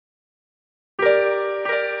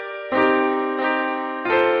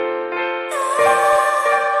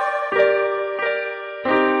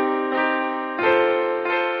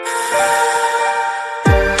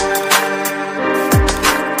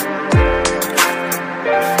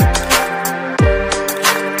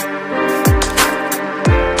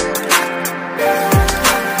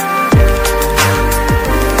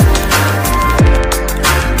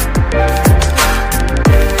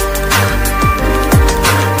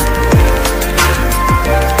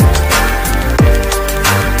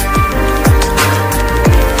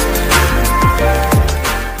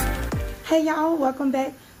welcome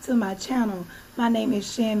back to my channel. My name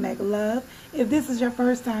is Shan McLove. If this is your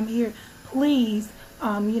first time here, please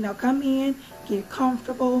come in, get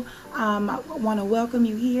comfortable. I want to welcome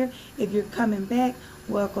you here. If you're coming back,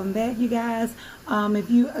 welcome back, you guys. If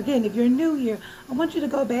you're new here, I want you to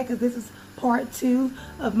go back because this is part 2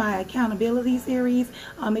 of my accountability series.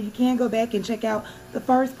 If you can, go back and check out the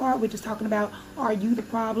first part, which is talking about, are you the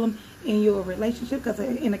problem in your relationship? Because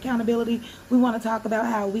in accountability, we want to talk about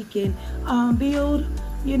how we can build,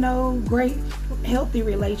 great, healthy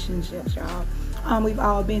relationships, y'all. We've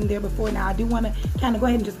all been there before. Now, I do want to kind of go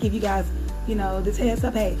ahead and just give you guys, this heads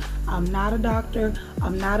up. Hey, I'm not a doctor.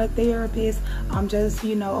 I'm not a therapist. I'm just,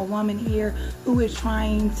 a woman here who is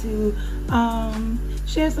trying to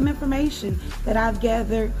share some information that I've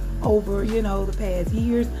gathered over, the past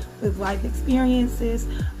years with life experiences,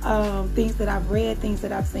 things that I've read, things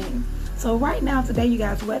that I've seen. So right now, today, you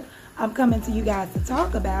guys, what I'm coming to you guys to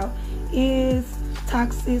talk about is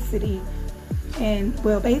toxicity and,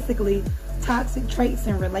 well, basically, toxic traits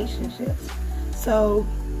in relationships. So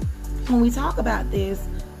when we talk about this,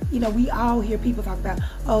 we all hear people talk about,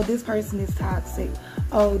 oh, this person is toxic,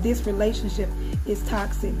 oh, this relationship is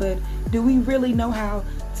toxic, but do we really know how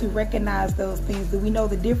to recognize those things? Do we know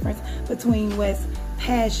the difference between what's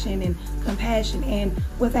passion and compassion and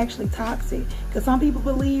what's actually toxic? Because some people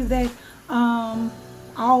believe that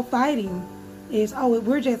all fighting is, oh,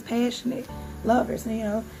 we're just passionate lovers,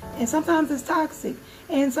 and sometimes it's toxic.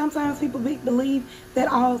 And sometimes people believe that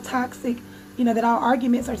all toxic, that all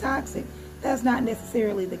arguments are toxic. That's not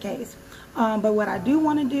necessarily the case. But what I do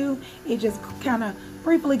want to do is just kind of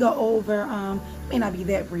briefly go over, may not be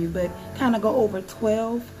that brief, but kind of go over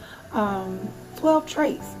 12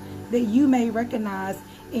 traits that you may recognize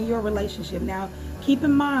in your relationship. Now, keep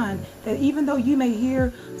in mind that even though you may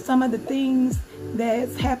hear some of the things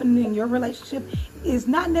that's happening in your relationship, is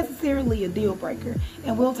not necessarily a deal breaker.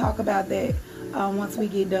 And we'll talk about that once we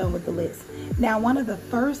get done with the list. Now, one of the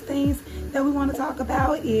first things that we want to talk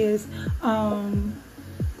about is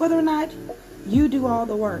whether or not you do all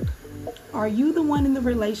the work. Are you the one in the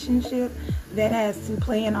relationship that has to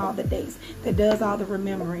plan all the dates, that does all the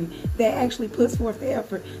remembering, that actually puts forth the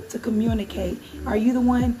effort to communicate? Are you the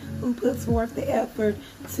one who puts forth the effort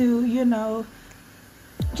to,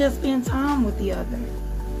 just spend time with the other?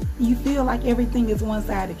 You feel like everything is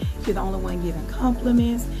one-sided. You're the only one giving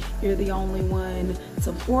compliments. You're the only one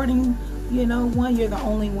supporting, you're the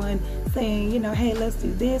only one saying, hey, let's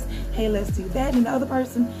do this. Hey, let's do that. And the other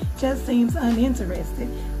person just seems uninterested.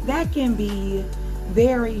 That can be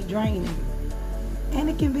very draining. And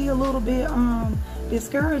it can be a little bit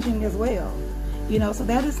discouraging as well. So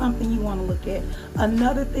that is something you want to look at.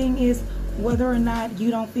 Another thing is whether or not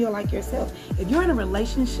you don't feel like yourself. If you're in a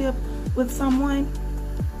relationship with someone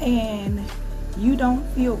and you don't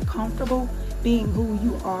feel comfortable being who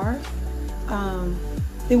you are,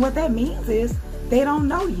 then what that means is they don't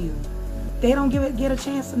know you. They don't get a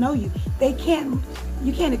chance to know you.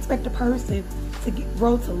 You can't expect a person to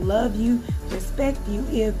grow to love you, respect you,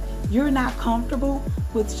 if you're not comfortable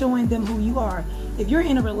with showing them who you are. If you're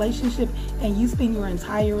in a relationship and you spend your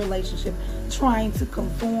entire relationship trying to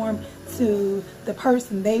conform to the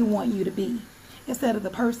person they want you to be instead of the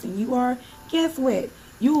person you are, guess what?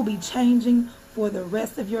 You will be changing for the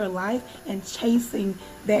rest of your life and chasing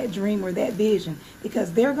that dream or that vision,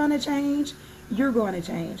 because they're going to change, you're going to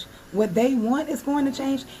change. What they want is going to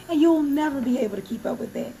change, and you'll never be able to keep up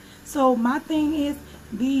with that. So my thing is,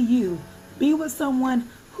 be you. Be with someone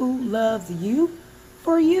who loves you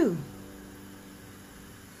for you.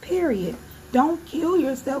 Period. Don't kill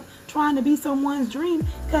yourself trying to be someone's dream,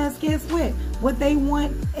 because guess what? What they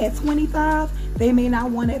want at 25, they may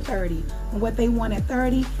not want at 30. And what they want at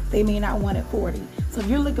 30, they may not want at 40. So if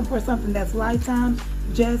you're looking for something that's lifetime,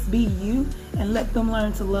 just be you and let them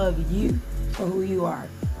learn to love you for who you are.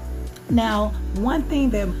 Now, one thing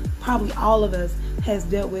that probably all of us has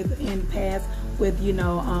dealt with in the past with,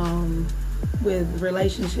 with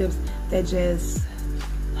relationships that just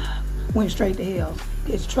went straight to hell,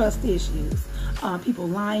 is trust issues. People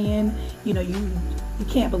lying, you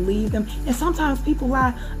can't believe them. And sometimes people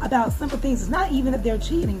lie about simple things. It's not even that they're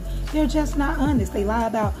cheating. They're just not honest. They lie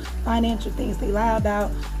about financial things. They lie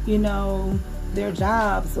about, their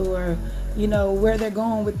jobs or, where they're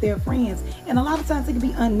going with their friends. And a lot of times it can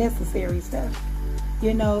be unnecessary stuff,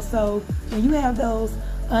 So when you have those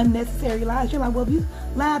unnecessary lies, you're like, well, if you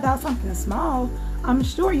lie about something small, I'm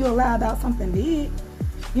sure you'll lie about something big.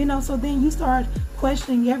 So then you start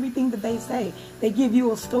questioning everything that they say. They give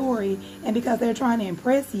you a story, and because they're trying to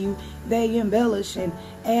impress you, they embellish and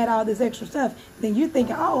add all this extra stuff. Then you're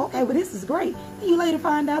thinking, oh, okay, well, this is great. Then you later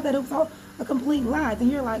find out that it was a complete lie, then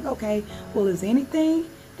you're like, okay, well, is anything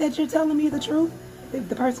that you're telling me the truth? If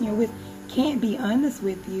the person you're with can't be honest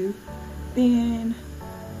with you, then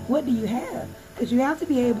what do you have? Because you have to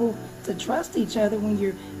be able to trust each other when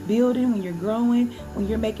you're building, when you're growing, when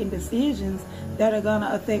you're making decisions that are going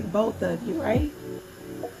to affect both of you, right?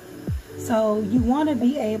 So you want to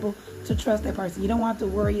be able to trust that person. You don't want to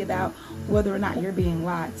worry about whether or not you're being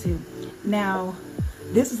lied to. Now,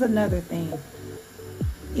 this is another thing.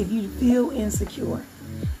 If you feel insecure.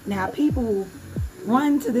 Now, people will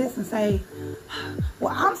run to this and say,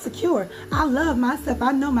 well, I'm secure. I love myself.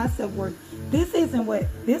 I know my self-worth. This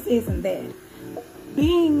isn't that.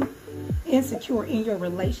 Being insecure in your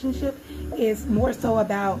relationship is more so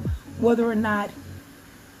about whether or not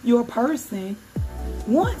your person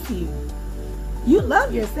wants you. You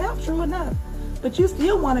love yourself, true enough, but you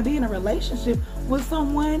still want to be in a relationship with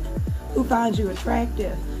someone who finds you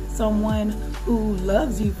attractive, someone who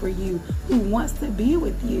loves you for you, who wants to be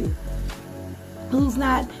with you, who's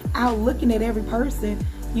not out looking at every person,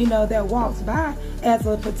 that walks by as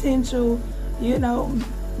a potential,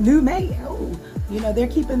 new mate. They're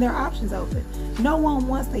keeping their options open. No one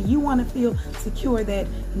wants that. You want to feel secure that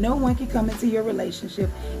no one can come into your relationship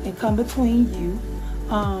and come between you.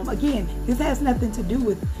 Again, this has nothing to do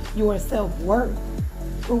with your self-worth,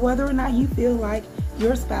 but whether or not you feel like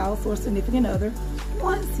your spouse or significant other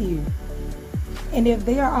wants you. And if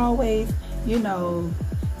they are always,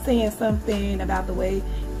 saying something about the way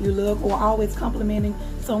you look, or always complimenting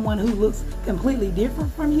someone who looks completely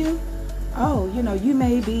different from you, you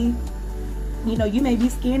may be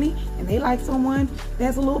skinny and they like someone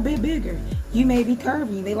that's a little bit bigger. You may be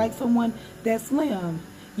curvy and they like someone that's slim.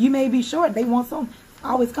 You may be short, they want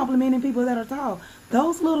always complimenting people that are tall.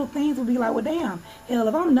 Those little things will be like, well, damn, hell,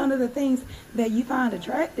 if I'm none of the things that you find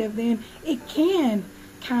attractive, then it can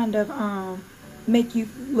kind of make you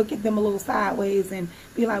look at them a little sideways and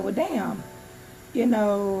be like, well, damn, am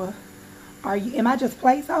I just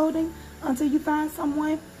placeholding until you find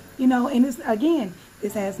someone? And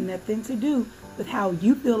this has nothing to do with how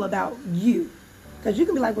you feel about you. Because you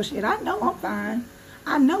can be like, well, shit, I know I'm fine.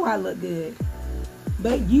 I know I look good.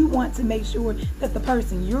 But you want to make sure that the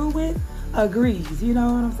person you're with agrees. You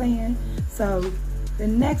know what I'm saying? So the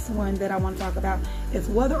next one that I want to talk about is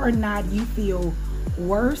whether or not you feel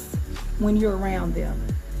worse when you're around them.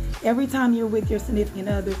 Every time you're with your significant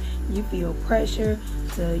other, you feel pressure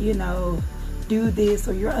to, do this,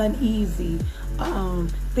 or you're uneasy.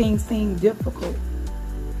 Things seem difficult.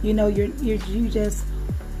 You just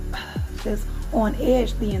on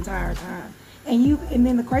edge the entire time. And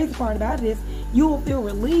then the crazy part about it is you will feel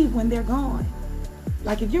relieved when they're gone.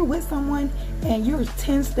 Like if you're with someone and you're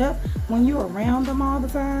tensed up when you're around them all the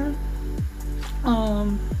time,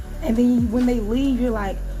 and then when they leave, you're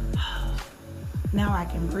like, oh, now I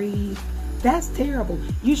can breathe. That's terrible.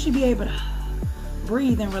 You should be able to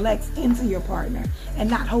breathe and relax into your partner and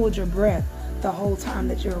not hold your breath the whole time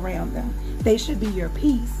that you're around them. They should be your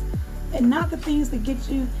peace, and not the thing that gets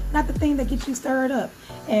you stirred up.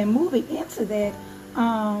 And moving into that,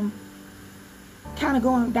 kind of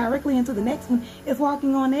going directly into the next one, is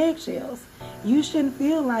walking on eggshells. You shouldn't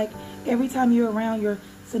feel like every time you're around your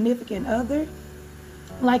significant other,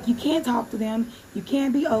 like you can't talk to them, you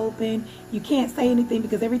can't be open, you can't say anything,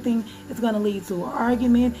 because everything is going to lead to an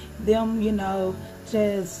argument, them,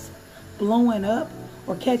 just blowing up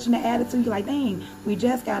or catching the attitude. You're like, dang, we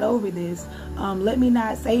just got over this. Let me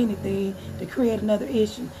not say anything to create another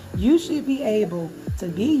issue. You should be able to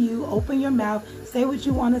be you, open your mouth, say what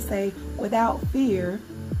you want to say without fear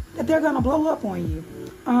that they're going to blow up on you.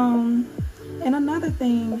 And another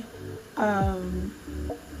thing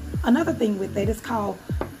with that is called,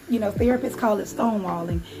 therapists call it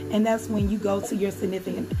stonewalling. And that's when you go to your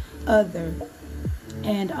significant other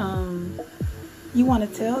and you want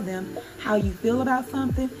to tell them how you feel about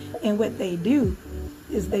something, and what they do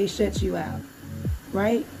is they shut you out,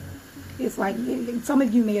 right? It's like, some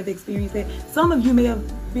of you may have experienced that. Some of you may have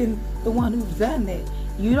been the one who's done that.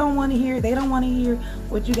 You don't want to hear, they don't want to hear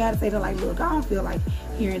what you got to say. They're like, look, I don't feel like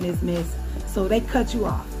hearing this mess. So they cut you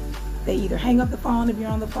off. They either hang up the phone if you're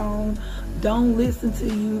on the phone, don't listen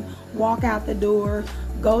to you, walk out the door,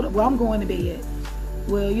 I'm going to bed.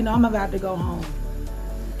 Well, I'm about to go home.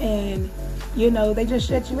 And they just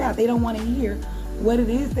shut you out. They don't want to hear what it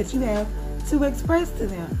is that you have to express to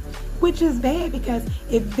them, which is bad, because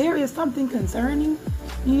if there is something concerning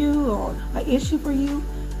you or an issue for you,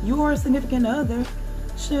 your significant other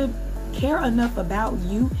should care enough about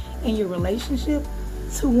you and your relationship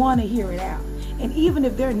to want to hear it out. And even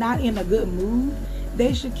if they're not in a good mood,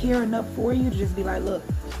 they should care enough for you to just be like, look,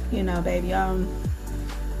 baby,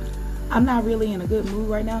 I'm not really in a good mood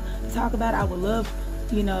right now to talk about it. I would love,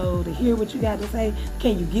 you know, to hear what you got to say.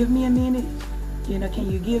 Can you give me a minute? You know,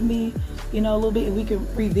 can you give me, you know, a little bit, and we can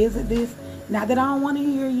revisit this? Not that I don't want to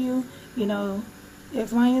hear you, you know,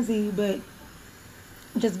 X, Y, and Z, but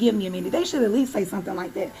just give me a minute. They should at least say something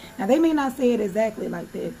like that. Now, they may not say it exactly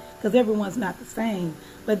like that, because everyone's not the same,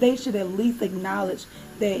 but they should at least acknowledge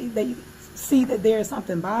that they see that there is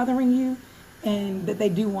something bothering you, and that they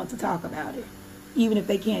do want to talk about it, even if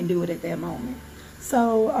they can't do it at that moment.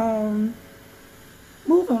 So,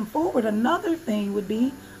 moving forward, another thing would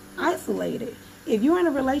be isolated. If you're in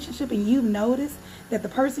a relationship and you've noticed that the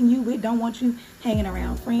person you with don't want you hanging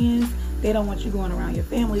around friends, they don't want you going around your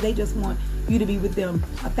family, they just want you to be with them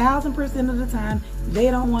 1,000% of the time, they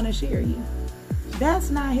don't want to share you. That's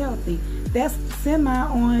not healthy. That's semi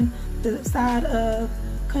on the side of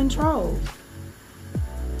control.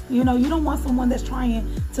 You know, you don't want someone that's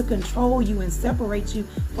trying to control you and separate you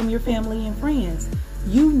from your family and friends.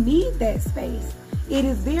 You need that space. It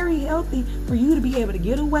is very healthy for you to be able to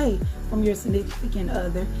get away from your significant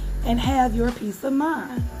other and have your peace of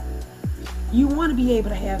mind. You want to be able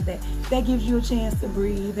to have that. That gives you a chance to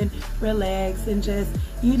breathe and relax and just,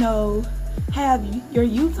 you know, have your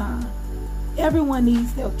you time. Everyone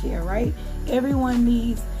needs self-care, right? Everyone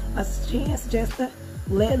needs a chance just to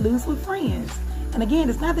let loose with friends. And again,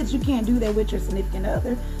 it's not that you can't do that with your significant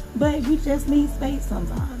other, but you just need space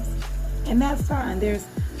sometimes. And that's fine. There's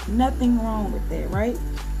nothing wrong with that, right?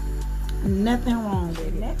 Nothing wrong with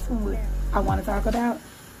it. Next one I want to talk about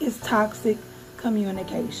is toxic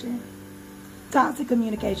communication. Toxic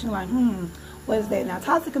communication, like, what is that? Now,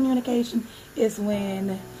 toxic communication is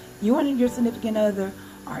when you and your significant other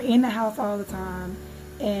are in the house all the time,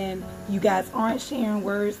 and you guys aren't sharing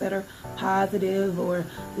words that are positive or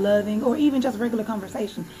loving or even just regular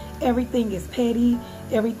conversation. Everything is petty.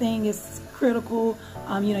 Everything is critical.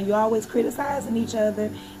 You know, you're always criticizing each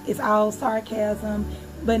other. It's all sarcasm,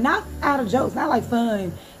 but not out of jokes, not like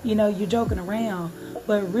fun. You know, you're joking around,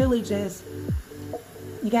 but really just,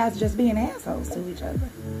 you guys just being assholes to each other.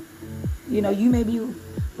 You know, you may be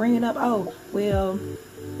bringing up, oh, well,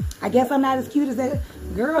 I guess I'm not as cute as that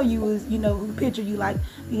girl you was, you know, who pictured you like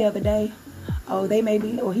the other day. Oh, they may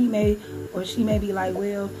be, or he may, or she may be like,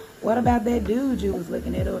 well, what about that dude you was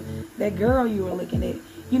looking at, or that girl you were looking at?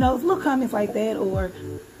 You know, little comments like that. Or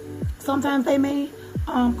sometimes they may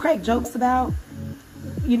crack jokes about,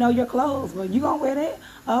 you know, your clothes. Well, you gonna wear that?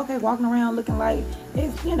 Okay, walking around looking like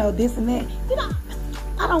it's, you know, this and that. You know,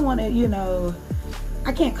 I don't want to, you know,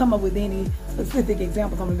 I can't come up with any specific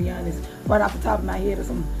examples, I'm gonna be honest, right off the top of my head, of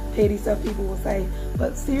some petty stuff people will say.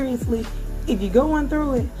 But seriously, if you're going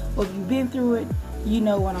through it, or if you've been through it, you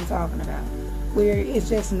know what I'm talking about. Where it's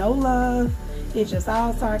just no love, it's just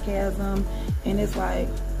all sarcasm, and it's like,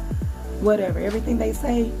 whatever, everything they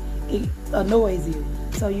say, it annoys you.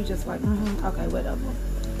 So you just like, okay, whatever.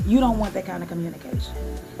 You don't want that kind of communication.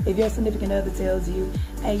 If your significant other tells you,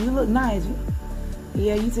 hey, you look nice,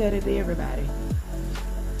 yeah, you tell that to everybody.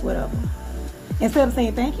 Whatever. Instead of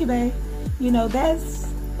saying, thank you, babe. You know, that's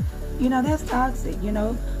toxic, you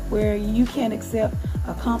know, where you can't accept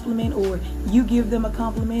a compliment, or you give them a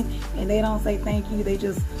compliment and they don't say thank you. They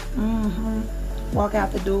just, walk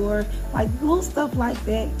out the door. Like, little stuff like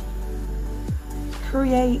that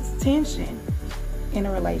creates tension in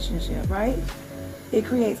a relationship, right? It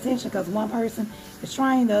creates tension because one person is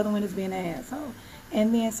trying, the other one is being an asshole.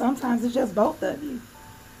 And then sometimes it's just both of you.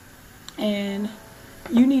 And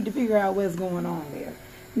you need to figure out what's going on there.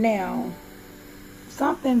 Now,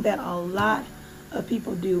 something that a lot of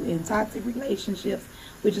people do in toxic relationships,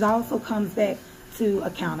 which also comes back to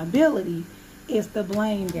accountability, is the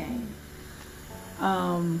blame game.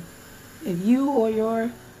 If you or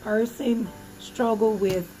your person struggle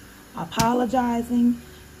with apologizing,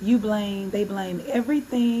 they blame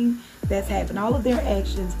everything that's happened, all of their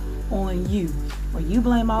actions on you, or you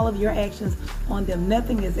blame all of your actions on them.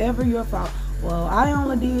 Nothing is ever your fault. Well, I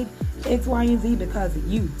only did X, Y, and Z because of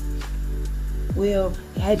you. Well,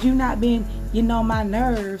 had you not been getting on my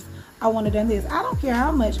nerves, I would have done this. I don't care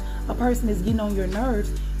how much a person is getting on your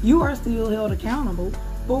nerves, you are still held accountable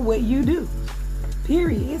for what you do.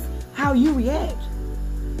 Period. It's how you react.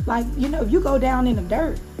 Like, you know, if you go down in the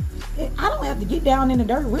dirt, I don't have to get down in the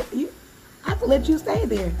dirt with you. I have to let you stay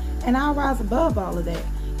there, and I'll rise above all of that.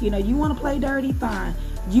 You know, you want to play dirty, fine.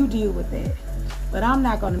 You deal with that. But I'm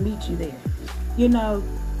not going to meet you there. You know,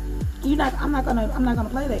 I'm not gonna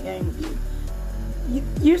play that game with you.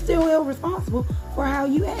 You're still held responsible for how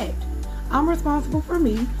you act. I'm responsible for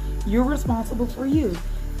me. You're responsible for you.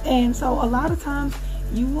 And so a lot of times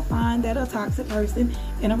you will find that a toxic person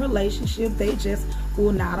in a relationship, they just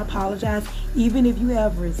will not apologize. Even if you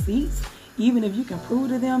have receipts, even if you can prove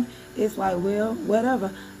to them, it's like, well,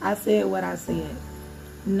 whatever. I said what I said.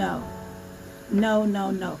 No. No,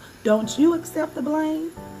 no, no. Don't you accept the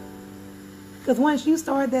blame? Because once you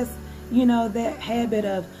start that habit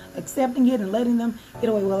of accepting it and letting them get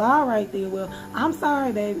away, well, all right then, well, I'm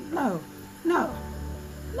sorry, baby. No, no,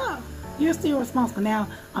 no. You're still responsible. Now,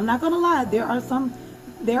 I'm not going to lie. There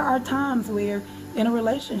are times where in a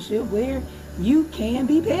relationship where you can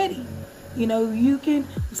be petty.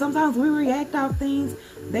 Sometimes we react out things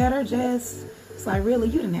that are just, it's like, really,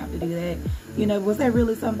 you didn't have to do that. Was that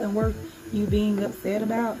really something worth you being upset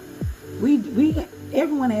about?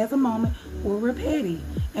 Everyone has a moment where we're petty,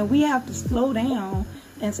 and we have to slow down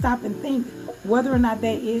and stop and think whether or not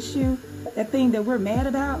that issue, that thing that we're mad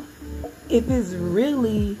about, if it's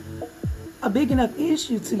really a big enough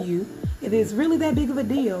issue to you, if it's really that big of a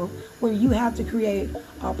deal where you have to create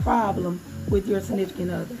a problem with your significant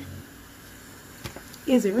other.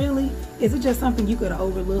 Is it really? Is it just something you could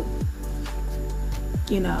overlook?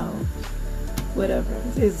 Whatever.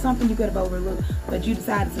 It's something you could have overlooked, but you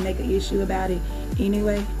decided to make an issue about it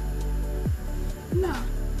anyway? No.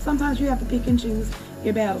 Sometimes you have to pick and choose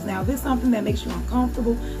your battles. Now, if it's something that makes you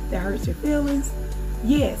uncomfortable, that hurts your feelings,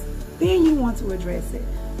 yes, then you want to address it.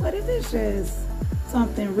 But if it's just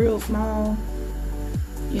something real small,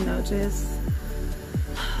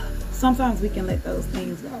 sometimes we can let those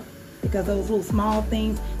things go. Because those little small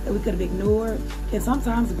things that we could have ignored can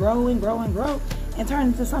sometimes grow and grow and grow and turn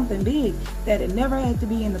into something big that it never had to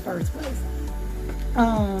be in the first place.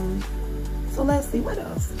 So let's see, what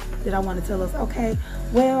else did I want to tell us? Okay,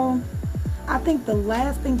 well, I think the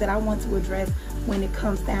last thing that I want to address when it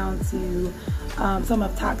comes down to some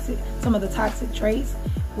of the toxic traits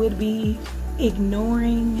would be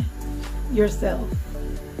ignoring yourself.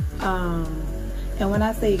 And when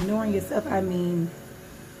I say ignoring yourself, I mean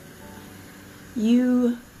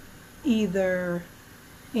you either,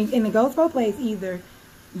 and it goes both ways, either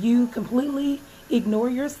you completely ignore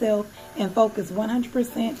yourself and focus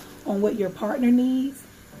 100% on what your partner needs.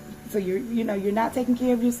 So you're not taking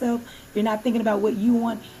care of yourself. You're not thinking about what you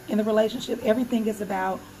want in the relationship. Everything is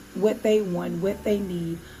about what they want, what they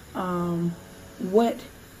need, what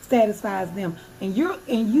satisfies them. And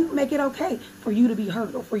you make it okay for you to be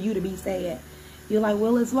hurt or for you to be sad. You're like,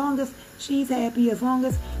 well, as long as she's happy, as long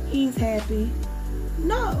as he's happy.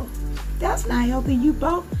 No, that's not healthy. You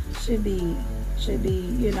both should be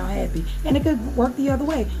happy. And it could work the other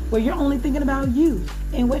way, where you're only thinking about you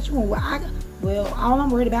and what you want. Well, all I'm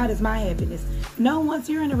worried about is my happiness. No, once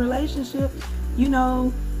you're in a relationship, you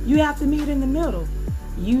have to meet in the middle.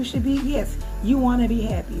 You should be, yes, you want to be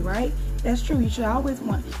happy, right? That's true. You should always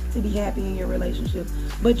want to be happy in your relationship.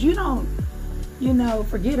 But you don't,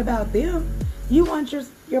 forget about them. You want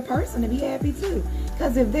your person to be happy too.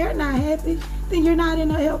 Because if they're not happy, then you're not in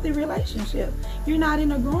a healthy relationship. You're not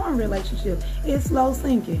in a growing relationship. It's slow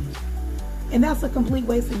sinking. And that's a complete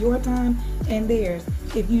waste of your time and theirs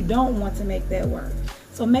if you don't want to make that work.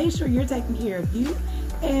 So make sure you're taking care of you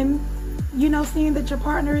and, seeing that your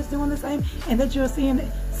partner is doing the same and that you're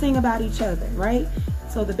seeing about each other, right?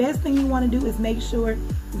 So the best thing you want to do is make sure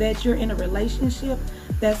that you're in a relationship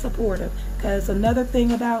that's supportive. Because another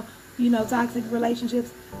thing about, toxic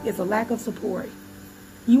relationships is a lack of support.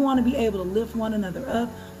 You want to be able to lift one another up,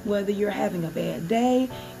 whether you're having a bad day,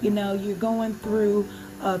 you're going through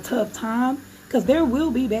a tough time, because there will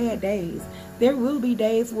be bad days. There will be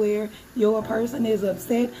days where your person is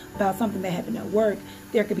upset about something that happened at work.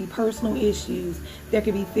 There could be personal issues. There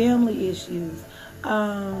could be family issues.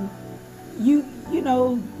 You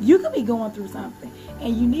could be going through something,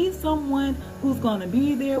 and you need someone who's going to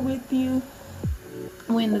be there with you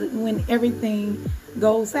when everything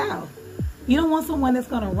goes south. You don't want someone that's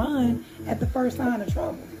going to run at the first sign of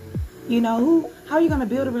trouble. How are you going to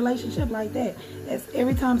build a relationship like that? As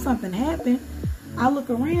every time something happens, I look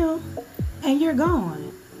around and you're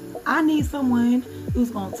gone. I need someone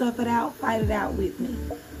who's going to tough it out, fight it out with me,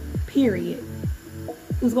 period.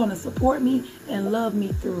 Who's going to support me and love me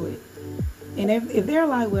through it. And if they're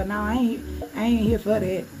like, well, no, I ain't here for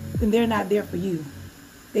that, then they're not there for you.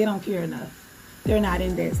 They don't care enough. They're not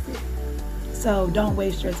invested. So don't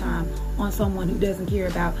waste your time on someone who doesn't care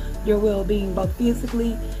about your well-being, both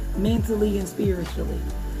physically, mentally, and spiritually.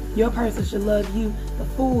 Your person should love you, the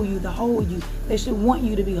full you, the whole you. They should want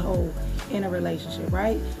you to be whole in a relationship,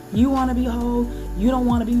 right? You want to be whole. You don't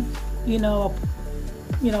want to be,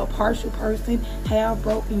 a partial person, half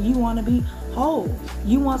broken. You want to be whole.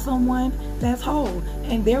 You want someone that's whole.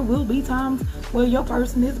 And there will be times where your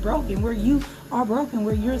person is broken, where you are broken,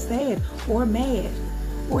 where you're sad or mad.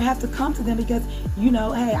 or have to come to them because,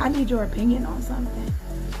 hey, I need your opinion on something.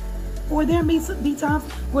 Or there may be times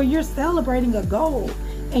where you're celebrating a goal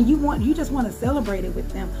and you just want to celebrate it with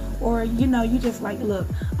them. Or, you just like, look,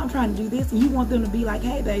 I'm trying to do this, and you want them to be like,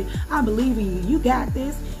 hey, babe, I believe in you. You got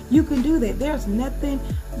this. You can do that. There's nothing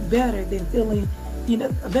better than feeling,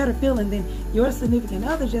 a better feeling than your significant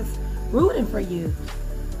other just rooting for you.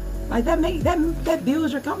 Like that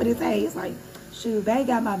builds your confidence. Hey, it's like, shoot, babe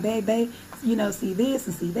got my baby, see this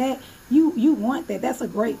and see that. You want that. That's a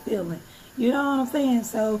great feeling. You know what I'm saying?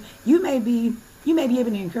 So you may be able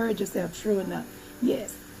to encourage yourself. True enough.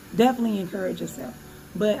 Yes, definitely encourage yourself.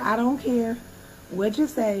 But I don't care what you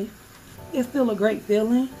say. It's still a great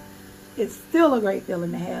feeling. It's still a great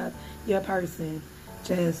feeling to have your person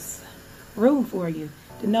just rooting for you,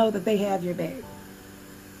 to know that they have your back.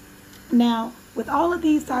 Now, with all of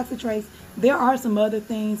these toxic traits, there are some other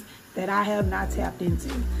things that I have not tapped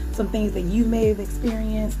into. Some things that you may have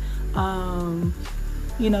experienced,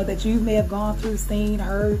 that you may have gone through, seen,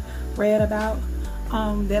 heard, read about,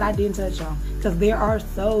 that I didn't touch on. Because there are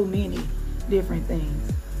so many different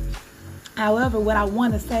things. However, what I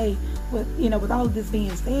want to say with all of this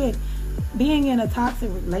being said, being in a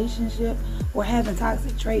toxic relationship or having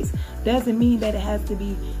toxic traits doesn't mean that it has to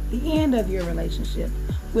be the end of your relationship.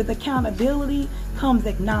 With accountability comes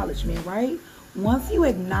acknowledgement, right? Once you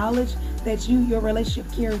acknowledge that your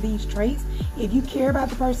relationship carries these traits, if you care about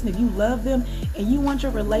the person, if you love them, and you want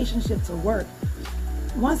your relationship to work,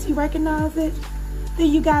 once you recognize it, then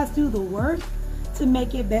you guys do the work to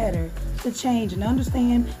make it better, to change, and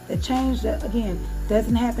understand that change, again,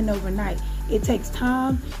 doesn't happen overnight. It takes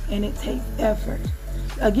time and it takes effort.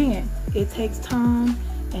 Again, it takes time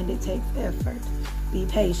and it takes effort. Be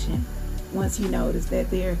patient. Once you notice that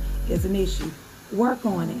there is an issue, work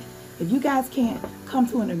on it. If you guys can't come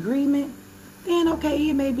to an agreement, then okay,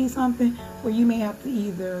 it may be something where you may have to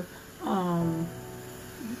either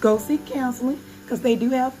go seek counseling, because they do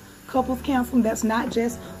have couples counseling that's not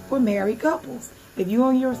just for married couples. If you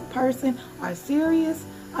and your person are serious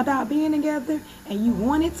about being together and you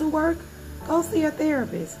want it to work, go see a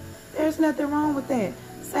therapist. There's nothing wrong with that.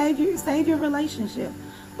 Save your relationship.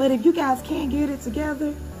 But if you guys can't get it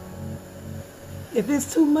together, if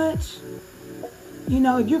it's too much,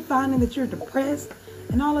 if you're finding that you're depressed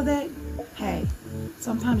and all of that, hey,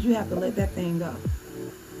 sometimes you have to let that thing go.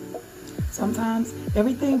 Sometimes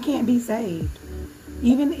everything can't be saved.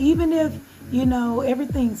 Even if,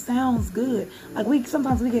 everything sounds good. Like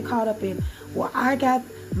sometimes we get caught up in, well,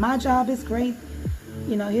 my job is great.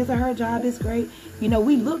 His or her job is great.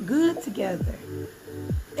 We look good together.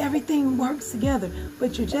 Everything works together,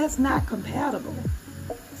 but you're just not compatible.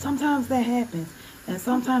 Sometimes that happens. And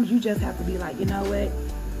sometimes you just have to be like, you know what?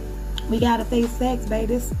 We got to face sex,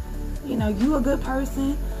 baby. You a good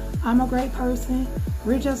person. I'm a great person.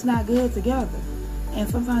 We're just not good together. And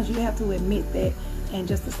sometimes you have to admit that and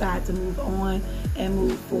just decide to move on and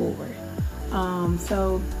move forward.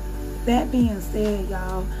 So that being said,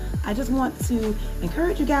 y'all, I just want to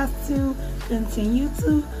encourage you guys to continue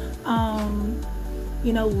to,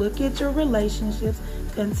 look at your relationships,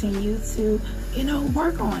 continue to,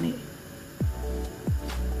 work on it.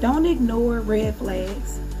 Don't ignore red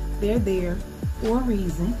flags. They're there for a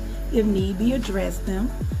reason. If need be, address them.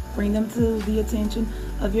 Bring them to the attention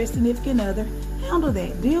of your significant other. Handle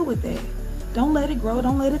that. Deal with that. Don't let it grow.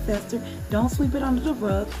 Don't let it fester. Don't sweep it under the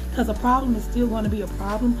rug, because a problem is still going to be a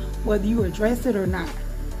problem whether you address it or not.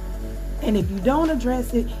 And if you don't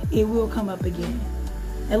address it, it will come up again.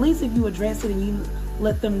 At least if you address it and you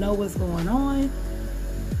let them know what's going on,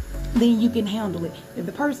 then you can handle it. If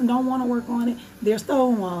the person don't want to work on it, they're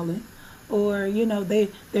stonewalling, or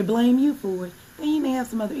they blame you for it, then you may have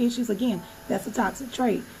some other issues. Again, that's a toxic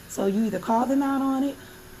trait. So you either call them out on it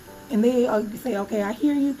and they say, okay, I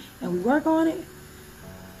hear you, and we work on it,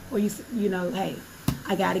 or hey,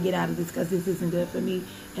 I got to get out of this because this isn't good for me,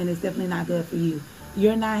 and it's definitely not good for you.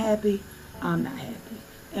 You're not happy, I'm not happy,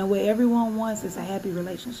 and what everyone wants is a happy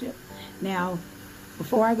relationship. Now,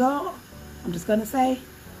 before I go, I'm just gonna say,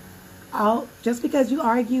 just because you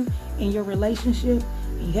argue in your relationship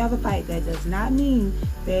and you have a fight, that does not mean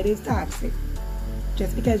that it's toxic.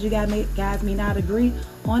 Just because you guys may not agree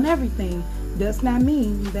on everything does not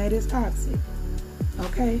mean that it's toxic.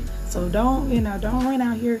 Okay? So don't run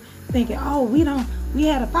out here thinking, oh, we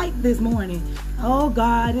had a fight this morning. Oh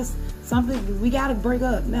God, it's something, we gotta break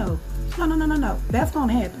up. No. That's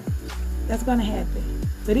gonna happen. That's gonna happen.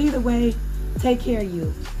 But either way, take care of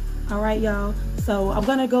you. All right, y'all. So I'm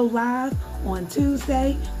gonna go live on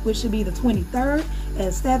Tuesday, which should be the 23rd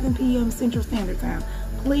at 7 p.m. Central Standard Time.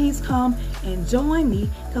 please come and join me,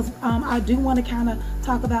 because I do want to kind of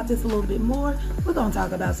talk about this a little bit more. We're going to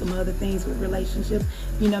talk about some other things with relationships,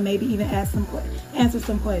 you know, maybe even answer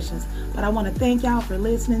some questions. But I want to thank y'all for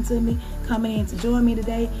listening to me, coming in to join me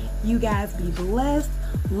today. You guys be blessed,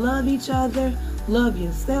 love each other, love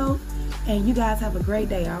yourself, and you guys have a great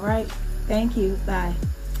day, all right? Thank you. Bye.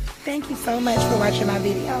 Thank you so much for watching my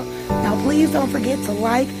video. Now, please don't forget to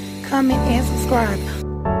like, comment, and subscribe.